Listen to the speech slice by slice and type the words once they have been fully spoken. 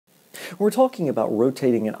We're talking about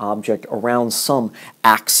rotating an object around some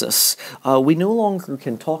axis. We no longer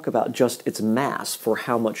can talk about just its mass for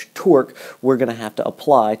how much torque we're going to have to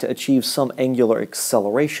apply to achieve some angular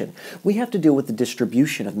acceleration. We have to deal with the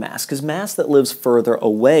distribution of mass, because mass that lives further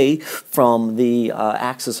away from the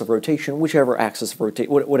axis of rotation, whatever axis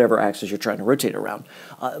you're trying to rotate around,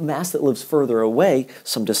 mass that lives further away,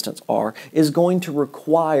 some distance r, is going to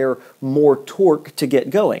require more torque to get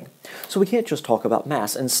going. So we can't just talk about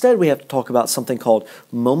mass. Instead, we have to talk about something called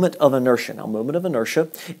moment of inertia. Now, moment of inertia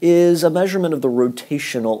is a measurement of the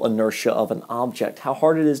rotational inertia of an object, how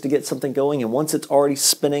hard it is to get something going, and once it's already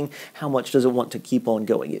spinning, how much does it want to keep on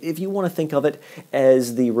going. If you want to think of it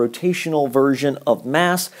as the rotational version of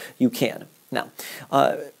mass, you can. Now,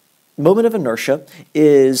 moment of inertia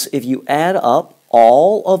is if you add up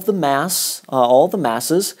all the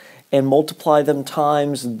masses, and multiply them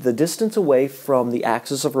times the distance away from the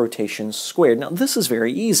axis of rotation squared. Now, this is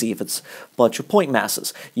very easy if it's a bunch of point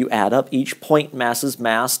masses. You add up each point mass's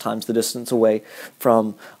mass times the distance away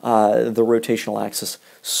from the rotational axis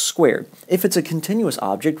squared. If it's a continuous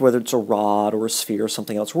object, whether it's a rod or a sphere or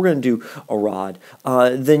something else, we're going to do a rod.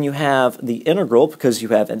 Then you have the integral, because you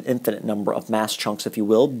have an infinite number of mass chunks, if you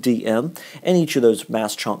will, dm, and each of those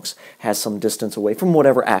mass chunks has some distance away from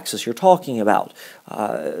whatever axis you're talking about,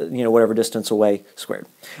 whatever distance away squared.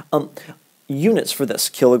 Units for this: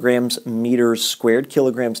 kilograms, meters squared,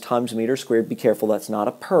 kilograms times meters squared. Be careful, that's not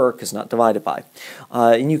a per, because not divided by.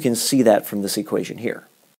 And you can see that from this equation here.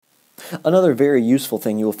 Another very useful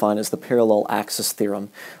thing you will find is the parallel axis theorem.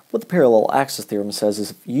 What the parallel axis theorem says is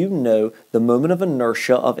if you know the moment of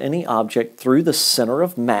inertia of any object through the center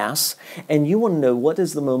of mass, and you want to know what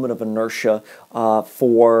is the moment of inertia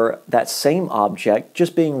for that same object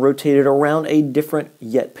just being rotated around a different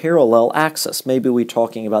yet parallel axis. Maybe we're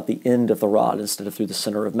talking about the end of the rod instead of through the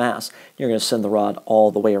center of mass. You're going to send the rod all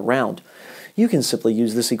the way around. You can simply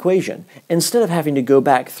use this equation. Instead of having to go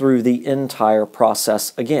back through the entire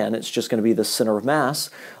process again, it's just going to be the center of mass.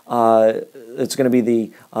 It's going to be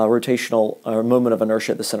the rotational moment of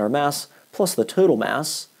inertia at the center of mass plus the total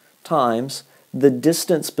mass times the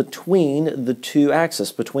distance between the two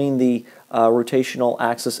axes, between the rotational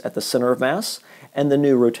axis at the center of mass and the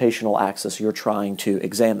new rotational axis you're trying to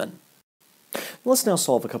examine. Let's now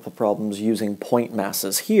solve a couple problems using point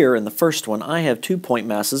masses. Here in the first one, I have 2 point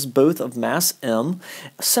masses, both of mass m,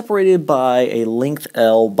 separated by a length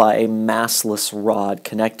L by a massless rod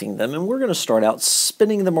connecting them. And we're going to start out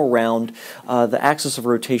spinning them around the axis of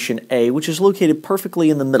rotation A, which is located perfectly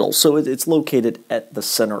in the middle. So it's located at the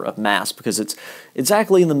center of mass because it's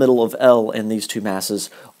exactly in the middle of L, and these 2 masses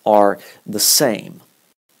are the same.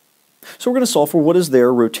 So we're going to solve for what is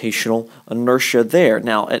their rotational inertia there.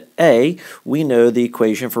 Now at A, we know the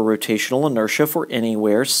equation for rotational inertia for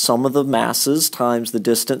anywhere, sum of the masses times the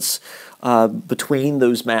distance between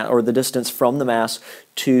those or the distance from the mass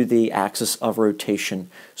to the axis of rotation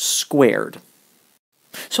squared.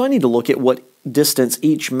 So I need to look at what distance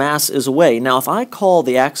each mass is away. Now if I call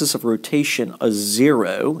the axis of rotation a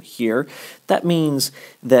 0 here, that means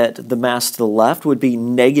that the mass to the left would be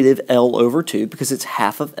negative L over 2 because it's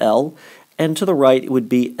half of L, and to the right it would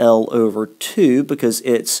be L over 2 because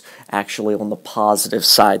it's actually on the positive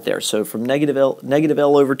side there. So from negative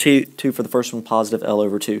L over 2 for the first one, positive L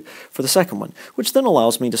over 2 for the second one, which then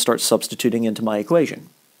allows me to start substituting into my equation.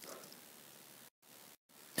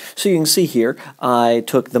 So you can see here, I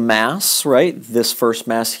took the mass, right, this first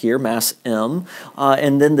mass here, mass m,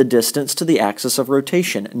 and then the distance to the axis of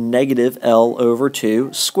rotation, negative L over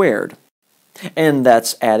 2 squared. And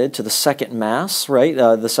that's added to the second mass, right,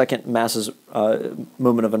 the second mass's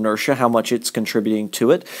moment of inertia, how much it's contributing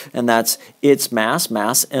to it, and that's its mass,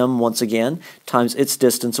 mass m once again, times its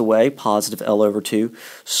distance away, positive L over 2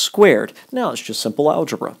 squared. Now it's just simple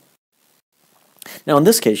algebra. Now in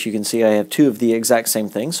this case you can see I have 2 of the exact same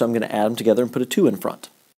thing, so I'm going to add them together and put a 2 in front.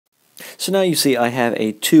 So now you see I have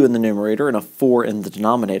a 2 in the numerator and a 4 in the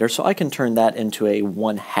denominator, so I can turn that into a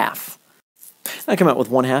 1/2. I come out with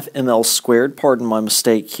 1/2 ml squared. Pardon my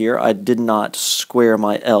mistake here. I did not square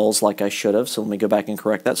my L's like I should have, so let me go back and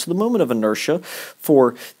correct that. So the moment of inertia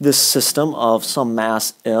for this system of some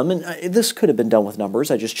mass m, and this could have been done with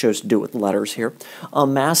numbers, I just chose to do it with letters here,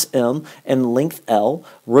 mass m and length L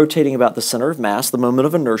rotating about the center of mass, the moment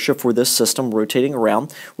of inertia for this system rotating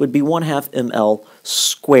around would be 1/2 ml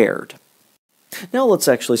squared. Now let's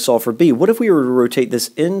actually solve for B. What if we were to rotate this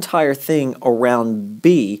entire thing around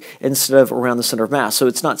B instead of around the center of mass? So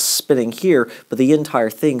it's not spinning here, but the entire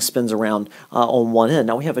thing spins around on one end.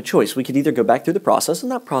 Now we have a choice. We could either go back through the process, and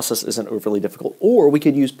that process isn't overly difficult, or we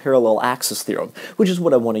could use parallel axis theorem, which is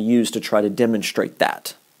what I want to use to try to demonstrate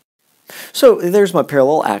that. So there's my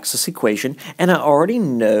parallel axis equation, and I already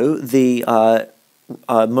know the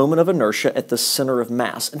moment of inertia at the center of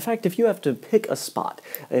mass. In fact, if you have to pick a spot,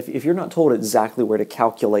 if you're not told exactly where to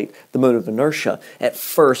calculate the moment of inertia, at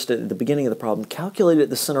first, at the beginning of the problem, calculate it at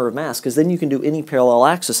the center of mass, because then you can do any parallel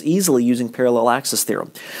axis easily using parallel axis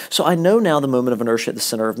theorem. So I know now the moment of inertia at the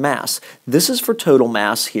center of mass. This is for total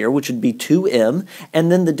mass here, which would be 2m, and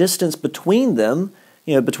then the distance between them,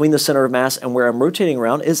 between the center of mass and where I'm rotating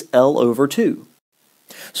around, is L over 2.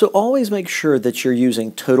 So always make sure that you're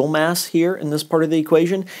using total mass here in this part of the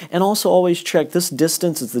equation, and also always check this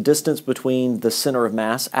distance is the distance between the center of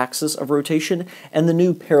mass axis of rotation and the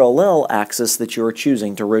new parallel axis that you're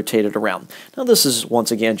choosing to rotate it around. Now this is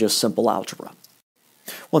once again just simple algebra.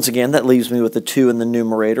 Once again, that leaves me with a 2 in the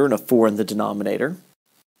numerator and a 4 in the denominator.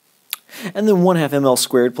 And then 1/2 ml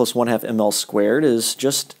squared plus 1/2 ml squared is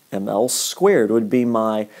just ml squared, would be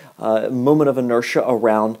my moment of inertia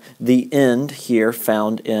around the end here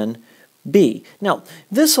found in B. Now,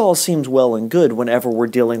 this all seems well and good whenever we're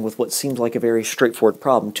dealing with what seems like a very straightforward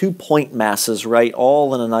problem. 2 point masses, right,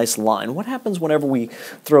 all in a nice line. What happens whenever we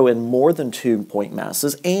throw in more than 2 point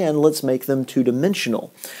masses, and let's make them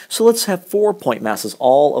two-dimensional? So let's have 4 point masses,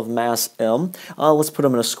 all of mass m. Let's put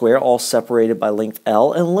them in a square, all separated by length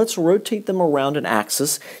L, and let's rotate them around an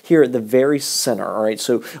axis here at the very center. All right,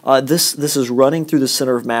 so this is running through the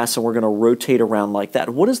center of mass, and we're going to rotate around like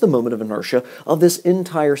that. What is the moment of inertia of this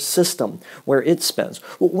entire system where it spins?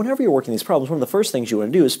 Well, whenever you're working these problems, one of the first things you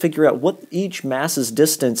want to do is figure out what each mass's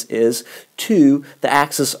distance is to the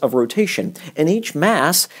axis of rotation. And each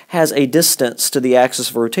mass has a distance to the axis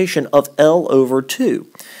of rotation of L over 2.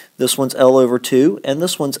 This one's L over 2, and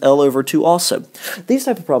this one's L over 2 also. These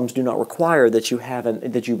type of problems do not require that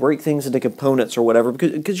you break things into components or whatever,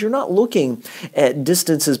 because you're not looking at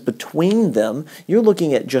distances between them. You're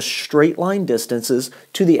looking at just straight line distances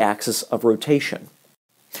to the axis of rotation.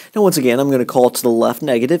 Now once again, I'm going to call to the left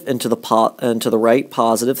negative and to the right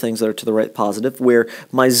positive, things that are to the right positive, where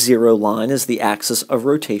my 0 line is the axis of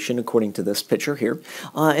rotation according to this picture here.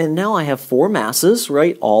 And now I have 4 masses,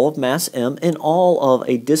 right, all of mass m, and all of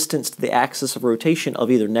a distance to the axis of rotation of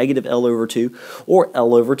either negative L over 2 or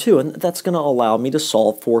L over 2. And that's going to allow me to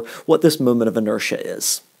solve for what this moment of inertia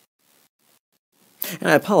is.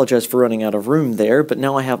 And I apologize for running out of room there, but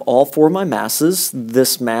now I have all 4 of my masses.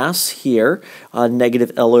 This mass here,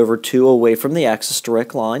 negative L over 2 away from the axis,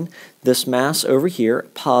 direct line. This mass over here,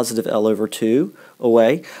 positive L over 2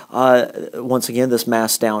 away. Once again, this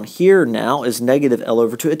mass down here now is negative L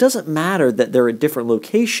over 2. It doesn't matter that they're at different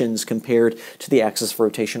locations compared to the axis of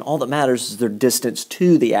rotation. All that matters is their distance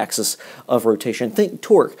to the axis of rotation. Think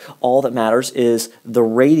torque. All that matters is the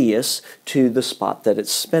radius to the spot that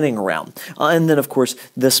it's spinning around. And then, of course,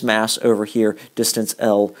 this mass over here, distance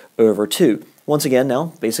L over 2. Once again,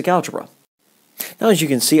 now, basic algebra. Now, as you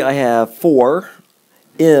can see, I have 4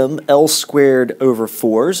 m L squared over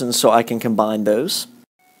 4s, and so I can combine those.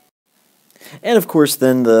 And of course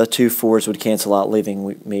then the 2 4s would cancel out,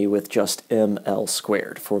 leaving me with just ml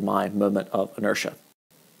squared for my moment of inertia.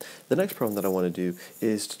 The next problem that I want to do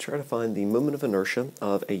is to try to find the moment of inertia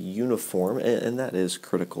of a uniform, and that is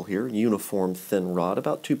critical here, uniform thin rod,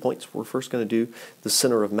 about 2 points. We're first going to do the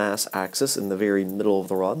center of mass axis in the very middle of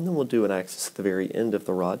the rod, and then we'll do an axis at the very end of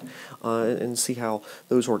the rod and see how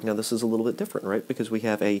those work. Now this is a little bit different, right, because we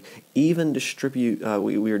have a even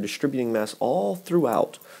we are distributing mass all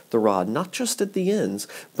throughout the rod, not just at the ends,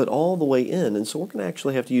 but all the way in, and so we're going to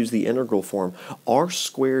actually have to use the integral form r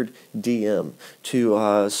squared dm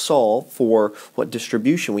to solve for what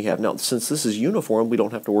distribution we have. Now, since this is uniform, we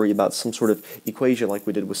don't have to worry about some sort of equation like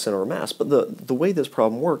we did with center of mass, but the way this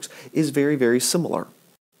problem works is very, very similar.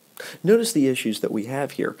 Notice the issues that we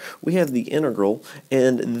have here. We have the integral,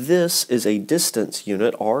 and this is a distance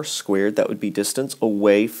unit, r squared. That would be distance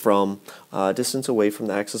away from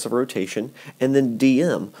the axis of rotation, and then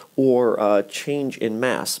dm, or change in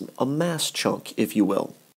mass, a mass chunk, if you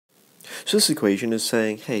will. So this equation is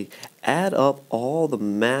saying, hey, add up all the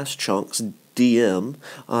mass chunks dm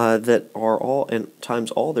that are all and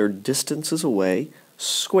times all their distances away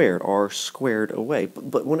squared, r squared away.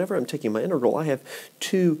 But whenever I'm taking my integral, I have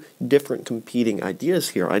 2 different competing ideas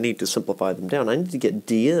here. I need to simplify them down. I need to get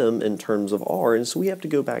dm in terms of r, and so we have to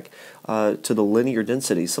go back to the linear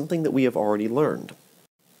density, something that we have already learned.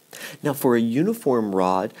 Now for a uniform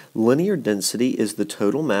rod, linear density is the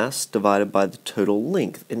total mass divided by the total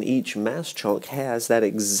length, and each mass chunk has that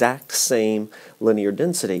exact same linear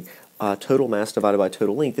density. total mass divided by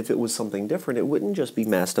total length. If it was something different, it wouldn't just be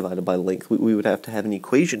mass divided by length. We would have to have an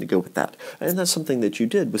equation to go with that. And that's something that you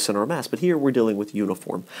did with center of mass. But here we're dealing with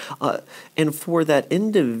uniform. And for that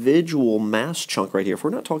individual mass chunk right here, if we're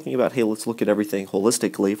not talking about, hey, let's look at everything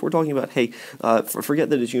holistically, if we're talking about, hey, forget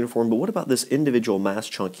that it's uniform, but what about this individual mass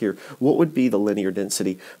chunk here? What would be the linear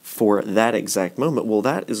density for that exact moment? Well,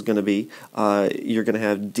 that is going to be, you're going to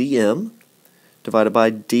have dm divided by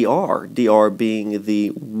dr being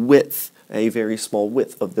the width, a very small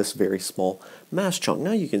width of this very small mass chunk.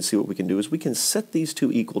 Now you can see what we can do is we can set these two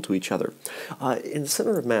equal to each other. In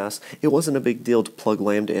center of mass, it wasn't a big deal to plug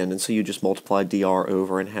lambda in, and so you just multiply dr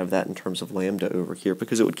over and have that in terms of lambda over here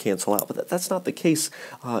because it would cancel out. But that's not the case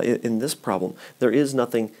in this problem. There is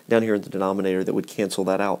nothing down here in the denominator that would cancel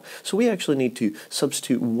that out. So we actually need to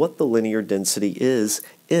substitute what the linear density is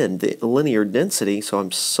in. The linear density, so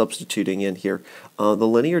I'm substituting in here, the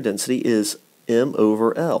linear density is m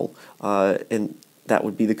over L, and that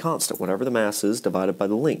would be the constant, whatever the mass is divided by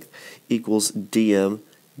the length, equals dm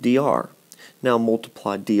dr. Now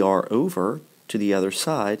multiply dr over to the other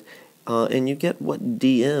side, and you get what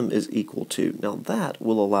dm is equal to. Now that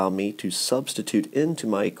will allow me to substitute into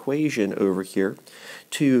my equation over here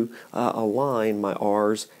to align my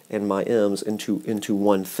r's and my m's into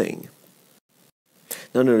one thing.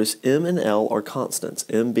 Now notice m and L are constants,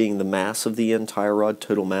 m being the mass of the entire rod,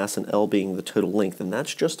 total mass, and L being the total length, and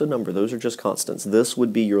that's just a number. Those are just constants. This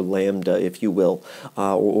would be your lambda, if you will,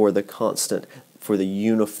 or the constant for the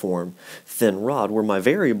uniform thin rod, where my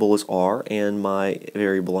variable is r and my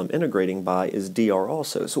variable I'm integrating by is dr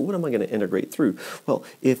also. So what am I going to integrate through? Well,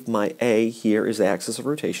 if my a here is the axis of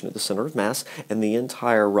rotation at the center of mass and the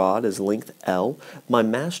entire rod is length L, my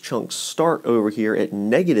mass chunks start over here at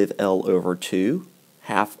negative L over 2,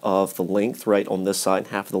 half of the length right on this side,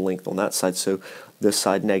 half of the length on that side, so this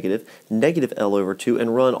side negative L over 2,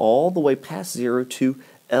 and run all the way past 0 to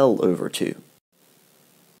L over 2.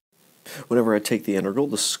 Whenever I take the integral,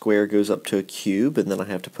 the square goes up to a cube, and then I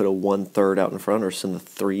have to put a 1/3 out in front, or send the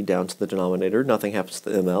 3 down to the denominator. Nothing happens to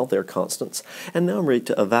the ml, they're constants. And now I'm ready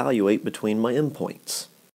to evaluate between my endpoints.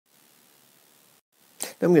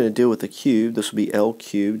 Now I'm going to deal with the cube. This will be L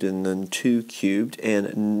cubed and then 2 cubed,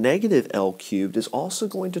 and negative L cubed is also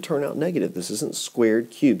going to turn out negative. This isn't squared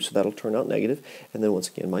cubed, so that'll turn out negative, and then once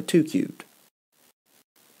again my 2 cubed.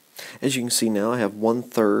 As you can see now, I have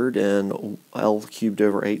 1/3 and L cubed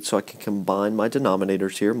over 8, so I can combine my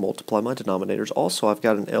denominators here, multiply my denominators. Also, I've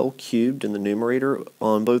got an L cubed in the numerator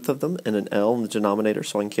on both of them, and an L in the denominator,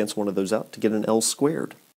 so I can cancel one of those out to get an L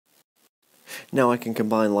squared. Now I can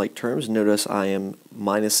combine like terms. Notice I am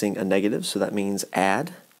minusing a negative, so that means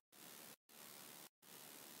add.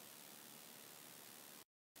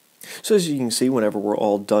 So as you can see, whenever we're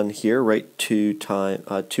all done here, right, 2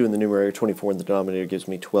 in the numerator, 24 in the denominator gives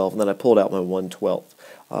me 12, and then I pulled out my 1/12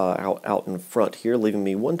 out in front here, leaving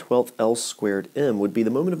me 1/12 L squared m would be the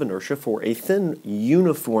moment of inertia for a thin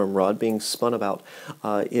uniform rod being spun about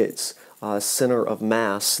its center of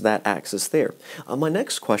mass, that axis there. My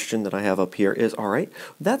next question that I have up here is, all right,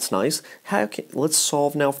 that's nice. Let's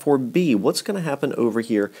solve now for B. What's going to happen over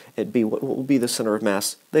here at B? What will be the center of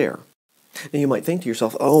mass there? And you might think to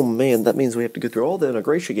yourself, oh man, that means we have to go through all the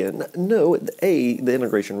integration again. No, the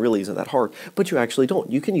integration really isn't that hard, but you actually don't.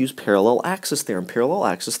 You can use parallel axis theorem. Parallel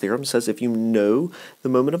axis theorem says if you know the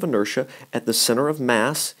moment of inertia at the center of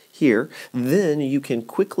mass here, then you can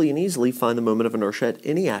quickly and easily find the moment of inertia at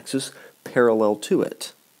any axis parallel to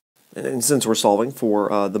it. And since we're solving for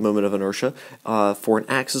the moment of inertia for an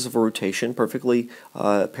axis of rotation perfectly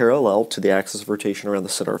parallel to the axis of rotation around the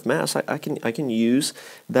center of mass, I can use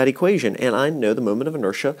that equation. And I know the moment of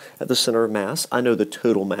inertia at the center of mass. I know the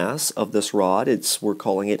total mass of this rod. We're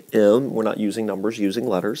calling it m. We're not using numbers, using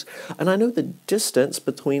letters. And I know the distance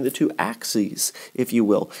between the two axes, if you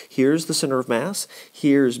will. Here's the center of mass.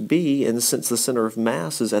 Here's B. And since the center of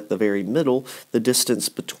mass is at the very middle, the distance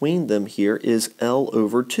between them here is L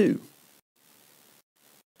over 2.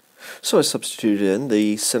 So I substituted in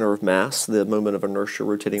the center of mass, the moment of inertia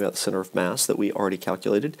rotating about the center of mass that we already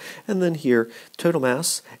calculated, and then here total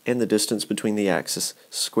mass and the distance between the axes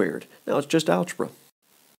squared. Now it's just algebra.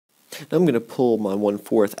 Now I'm going to pull my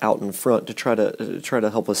 1/4 out in front to try to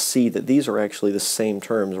help us see that these are actually the same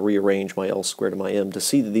terms. Rearrange my L squared and my m to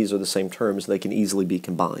see that these are the same terms. They can easily be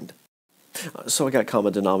combined. So I got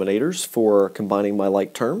common denominators for combining my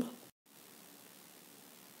like term.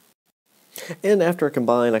 And after I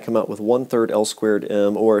combine, I come out with 1/3 L squared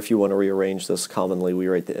m, or if you want to rearrange this, commonly we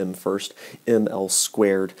write the m first, mL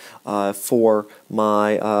squared, for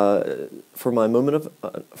my moment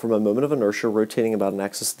of inertia rotating about an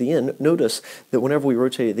axis at the end. Notice that whenever we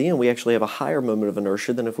rotate at the end, we actually have a higher moment of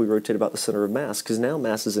inertia than if we rotate about the center of mass, because now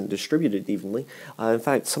mass isn't distributed evenly. In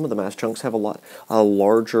fact, some of the mass chunks have a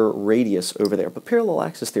larger radius over there. But parallel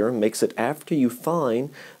axis theorem makes it, after you find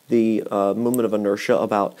the moment of inertia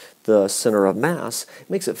about the center of mass, it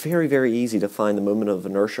makes it very, very easy to find the moment of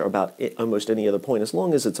inertia about almost any other point, as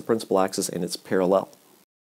long as it's a principal axis and it's parallel.